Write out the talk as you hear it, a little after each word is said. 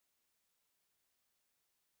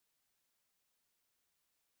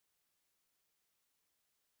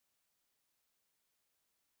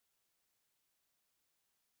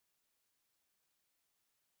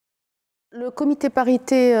Le comité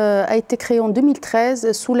parité a été créé en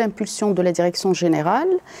 2013 sous l'impulsion de la direction générale.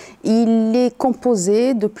 Il est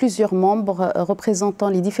composé de plusieurs membres représentant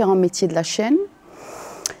les différents métiers de la chaîne.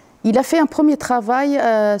 Il a fait un premier travail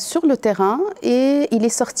sur le terrain et il est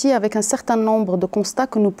sorti avec un certain nombre de constats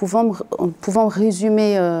que nous pouvons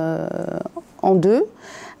résumer en deux,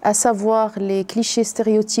 à savoir les clichés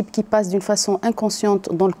stéréotypes qui passent d'une façon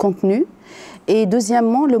inconsciente dans le contenu et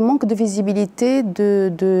deuxièmement le manque de visibilité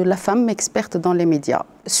de la femme experte dans les médias.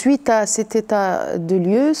 Suite à cet état de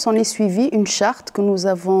lieu, s'en est suivi une charte que nous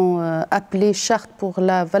avons appelée charte pour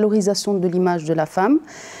la valorisation de l'image de la femme,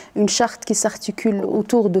 une charte qui s'articule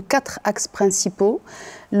autour de 4 axes principaux.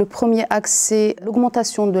 Le premier axe, c'est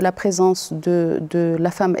l'augmentation de la présence de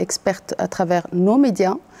la femme experte à travers nos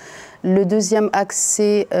médias. Le deuxième axe,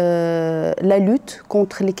 c'est la lutte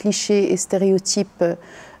contre les clichés et stéréotypes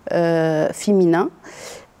féminins.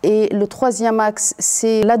 Et le troisième axe,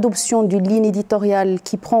 c'est l'adoption d'une ligne éditoriale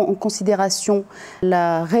qui prend en considération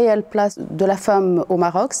la réelle place de la femme au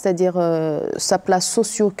Maroc, c'est-à-dire sa place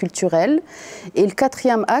socio-culturelle. Et le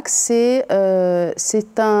quatrième axe, c'est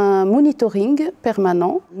un monitoring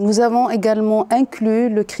permanent. Nous avons également inclus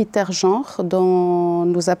le critère genre dans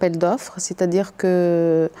nos appels d'offres, c'est-à-dire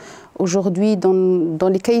que aujourd'hui, dans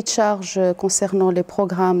les cahiers de charges concernant les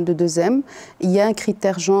programmes de 2M, il y a un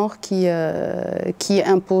critère genre qui est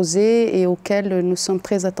imposé et auquel nous sommes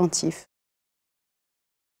très attentifs.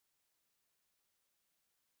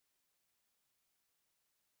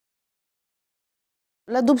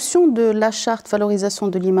 L'adoption de la charte valorisation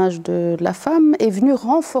de l'image de la femme est venue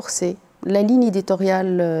renforcer la ligne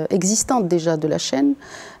éditoriale existante déjà de la chaîne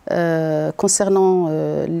concernant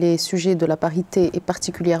les sujets de la parité et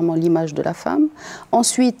particulièrement l'image de la femme.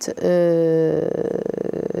 Ensuite, le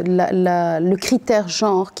critère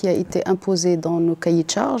genre qui a été imposé dans nos cahiers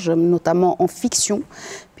de charges, notamment en fiction,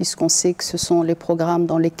 puisqu'on sait que ce sont les programmes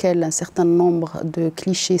dans lesquels un certain nombre de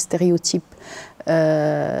clichés, stéréotypes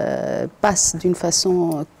passent d'une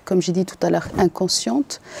façon, comme j'ai dit tout à l'heure,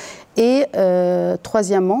 inconsciente. Et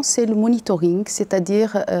troisièmement, c'est le monitoring,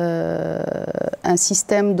 c'est-à-dire un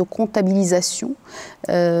système de comptabilisation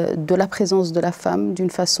de la présence de la femme d'une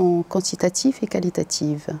façon quantitative et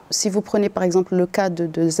qualitative. Si vous prenez par exemple le cas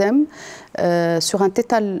de ZEM, sur un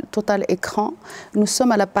total écran, nous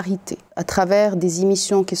sommes à la parité, à travers des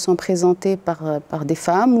émissions qui sont présentées par des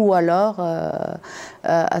femmes ou alors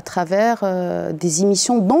à travers des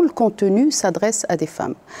émissions dont le contenu s'adresse à des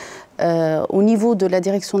femmes. Au niveau de la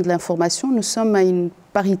direction de l'information, nous sommes à une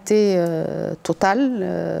parité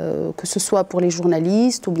totale, que ce soit pour les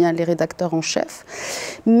journalistes ou bien les rédacteurs en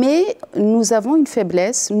chef. Mais nous avions une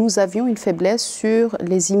faiblesse sur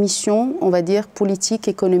les émissions, on va dire, politiques,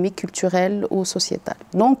 économiques, culturelles ou sociétales.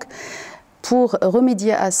 Donc, pour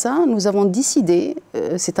remédier à ça, nous avons décidé,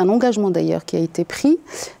 c'est un engagement d'ailleurs qui a été pris,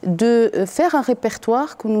 de faire un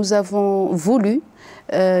répertoire que nous avons voulu,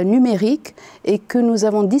 numérique, et que nous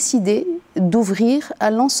avons décidé d'ouvrir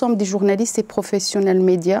à l'ensemble des journalistes et professionnels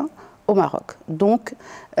médias au Maroc. Donc,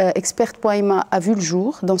 Expert.ma a vu le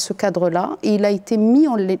jour dans ce cadre-là et il a été mis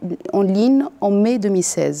en ligne en mai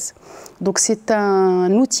 2016. Donc, c'est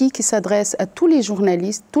un outil qui s'adresse à tous les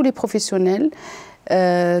journalistes, tous les professionnels,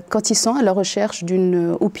 quand ils sont à la recherche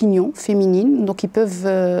d'une opinion féminine. Donc ils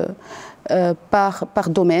peuvent, par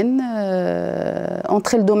domaine,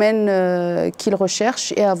 entrer le domaine qu'ils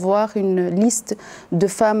recherchent et avoir une liste de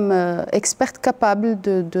femmes expertes capables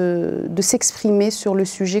de s'exprimer sur le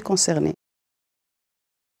sujet concerné.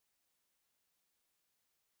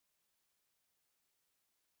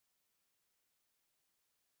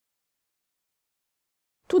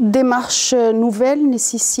 Toute démarche nouvelle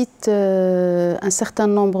nécessite un certain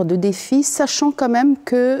nombre de défis, sachant quand même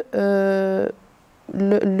que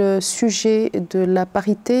le sujet de la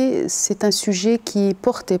parité, c'est un sujet qui est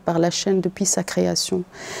porté par la chaîne depuis sa création.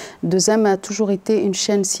 2M a toujours été une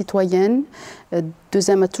chaîne citoyenne.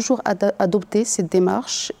 2M a toujours adopté cette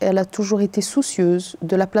démarche. Elle a toujours été soucieuse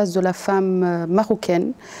de la place de la femme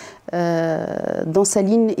marocaine dans sa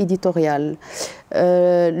ligne éditoriale.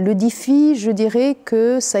 Le défi, je dirais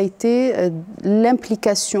que ça a été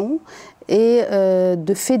l'implication et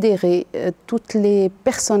de fédérer toutes les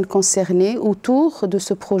personnes concernées autour de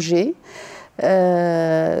ce projet,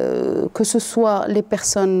 que ce soit les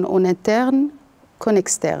personnes en interne qu'en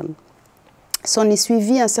externe. S'en est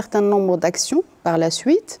suivi un certain nombre d'actions par la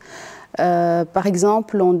suite. Par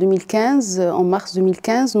exemple, en mars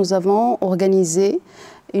 2015, nous avons organisé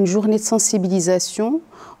une journée de sensibilisation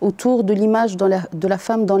autour de l'image de la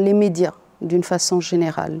femme dans les médias, d'une façon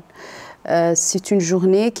générale. C'est une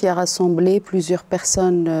journée qui a rassemblé plusieurs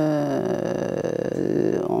personnes,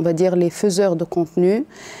 on va dire les faiseurs de contenu,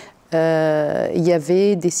 Il y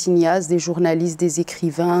avait des cinéastes, des journalistes, des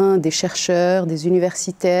écrivains, des chercheurs, des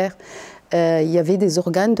universitaires. Il y avait des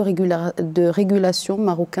organes de régulation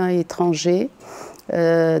marocains et étrangers,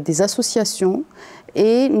 des associations.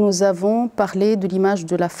 Et nous avons parlé de l'image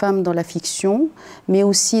de la femme dans la fiction, mais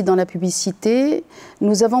aussi dans la publicité.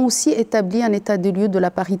 Nous avons aussi établi un état des lieux de la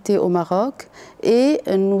parité au Maroc. Et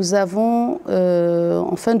nous avons,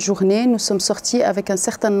 en fin de journée, nous sommes sortis avec un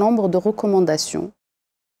certain nombre de recommandations.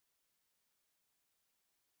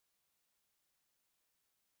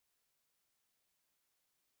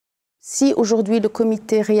 Si aujourd'hui le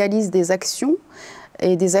comité réalise des actions,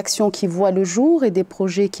 et des actions qui voient le jour et des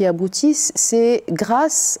projets qui aboutissent, c'est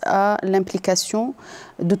grâce à l'implication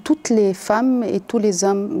de toutes les femmes et tous les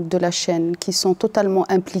hommes de la chaîne qui sont totalement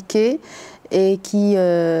impliqués et qui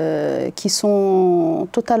sont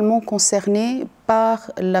totalement concernés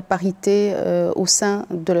par la parité au sein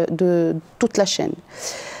de toute la chaîne.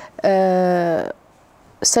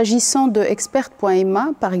 S'agissant de expert.ma,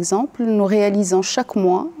 par exemple, nous réalisons chaque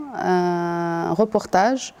mois un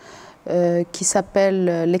reportage qui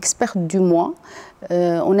s'appelle l'experte du mois.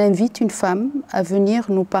 On invite une femme à venir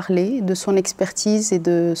nous parler de son expertise et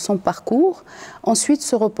de son parcours. Ensuite,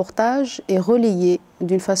 ce reportage est relayé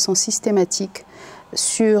d'une façon systématique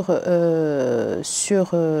sur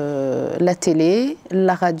la télé,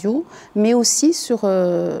 la radio, mais aussi sur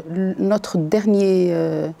notre dernier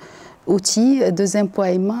outil,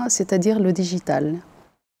 deuxième.ma, c'est-à-dire le digital.